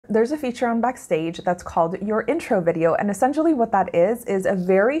There's a feature on Backstage that's called your intro video, and essentially what that is a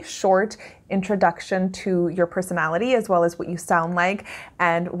very short introduction to your personality as well as what you sound like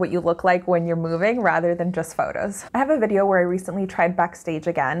and what you look like when you're moving rather than just photos. I have a video where I recently tried Backstage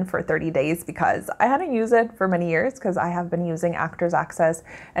again for 30 days because I hadn't used it for many years because I have been using Actors Access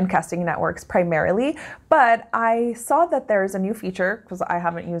and casting networks primarily, but I saw that there's a new feature because I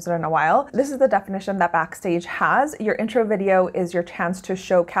haven't used it in a while. This is the definition that Backstage has. Your intro video is your chance to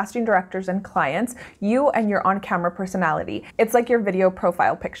show casting directors and clients you and your on-camera personality. It's like your video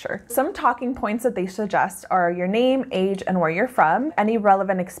profile picture. Some talking points that they suggest are your name, age, and where you're from, any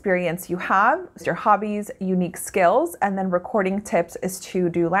relevant experience you have, your hobbies, unique skills, and then recording tips is to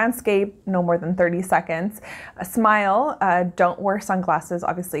do landscape, no more than 30 seconds, a smile, don't wear sunglasses,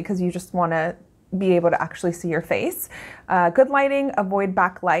 obviously, because you just want to be able to actually see your face. Good lighting, avoid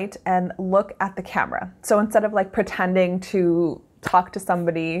backlight, and look at the camera. So instead of like pretending to talk to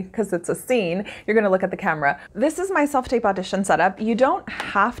somebody because it's a scene, you're going to look at the camera. This is my self-tape audition setup. You don't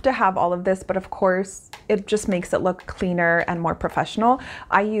have to have all of this, but of course it just makes it look cleaner and more professional.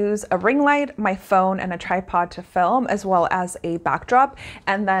 I use a ring light, my phone, and a tripod to film, as well as a backdrop.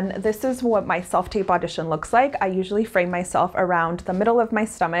 And then this is what my self-tape audition looks like. I usually frame myself around the middle of my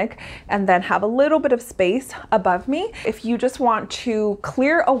stomach and then have a little bit of space above me. If you just want to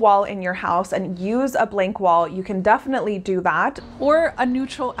clear a wall in your house and use a blank wall, you can definitely do that. Or a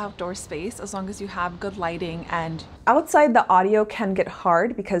neutral outdoor space, as long as you have good lighting. And outside, the audio can get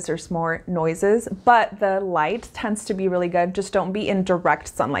hard because there's more noises, but the light tends to be really good. Just don't be in direct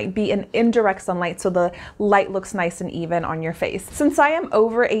sunlight. Be in indirect sunlight so the light looks nice and even on your face. Since I am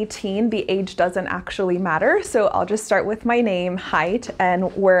over 18, the age doesn't actually matter, so I'll just start with my name, height,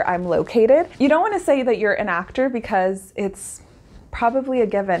 and where I'm located. You don't want to say that you're an actor because it's probably a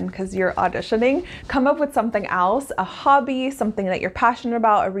given because you're auditioning. Come up with something else, a hobby, something that you're passionate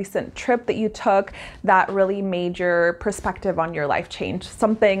about, a recent trip that you took that really made your perspective on your life change,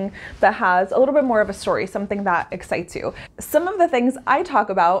 something that has a little bit more of a story, something that excites you. Some of the things I talk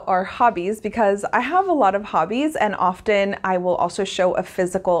about are hobbies because I have a lot of hobbies, and often I will also show a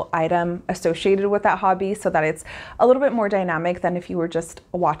physical item associated with that hobby so that it's a little bit more dynamic than if you were just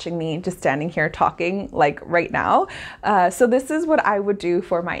watching me just standing here talking like right now. So this is what I would do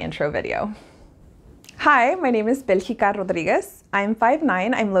for my intro video. Hi, my name is Belgica Rodriguez. I'm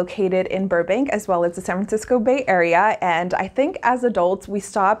 5'9". I'm located in Burbank as well as the San Francisco Bay Area, and I think as adults we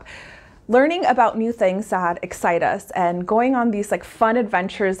stop learning about new things that excite us and going on these like fun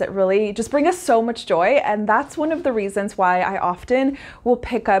adventures that really just bring us so much joy. And that's one of the reasons why I often will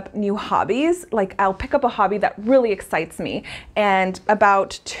pick up new hobbies. Like I'll pick up a hobby that really excites me. And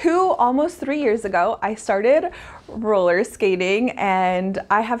about almost 3 years ago, I started roller skating, and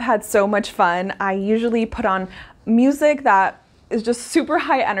I have had so much fun. I usually put on music that is just super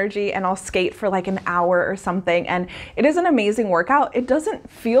high energy, and I'll skate for like an hour or something, and it is an amazing workout. It doesn't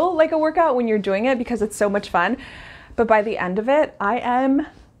feel like a workout when you're doing it because it's so much fun, but by the end of it, I am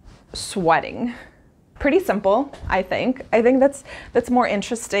sweating. Pretty simple, I think. I think that's more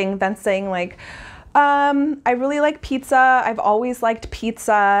interesting than saying like, I really like pizza. I've always liked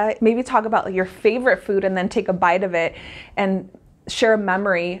pizza. Maybe talk about like your favorite food and then take a bite of it and share a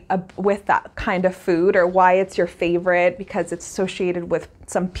memory with that kind of food, or why it's your favorite because it's associated with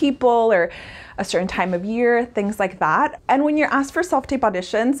some people or a certain time of year, things like that. And when you're asked for self-tape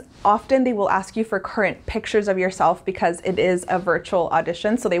auditions, often they will ask you for current pictures of yourself because it is a virtual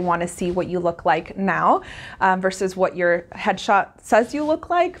audition, so they want to see what you look like now versus what your headshot says you look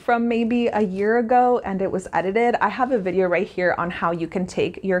like from maybe a year ago and it was edited. I have a video right here on how you can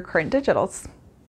take your current digitals.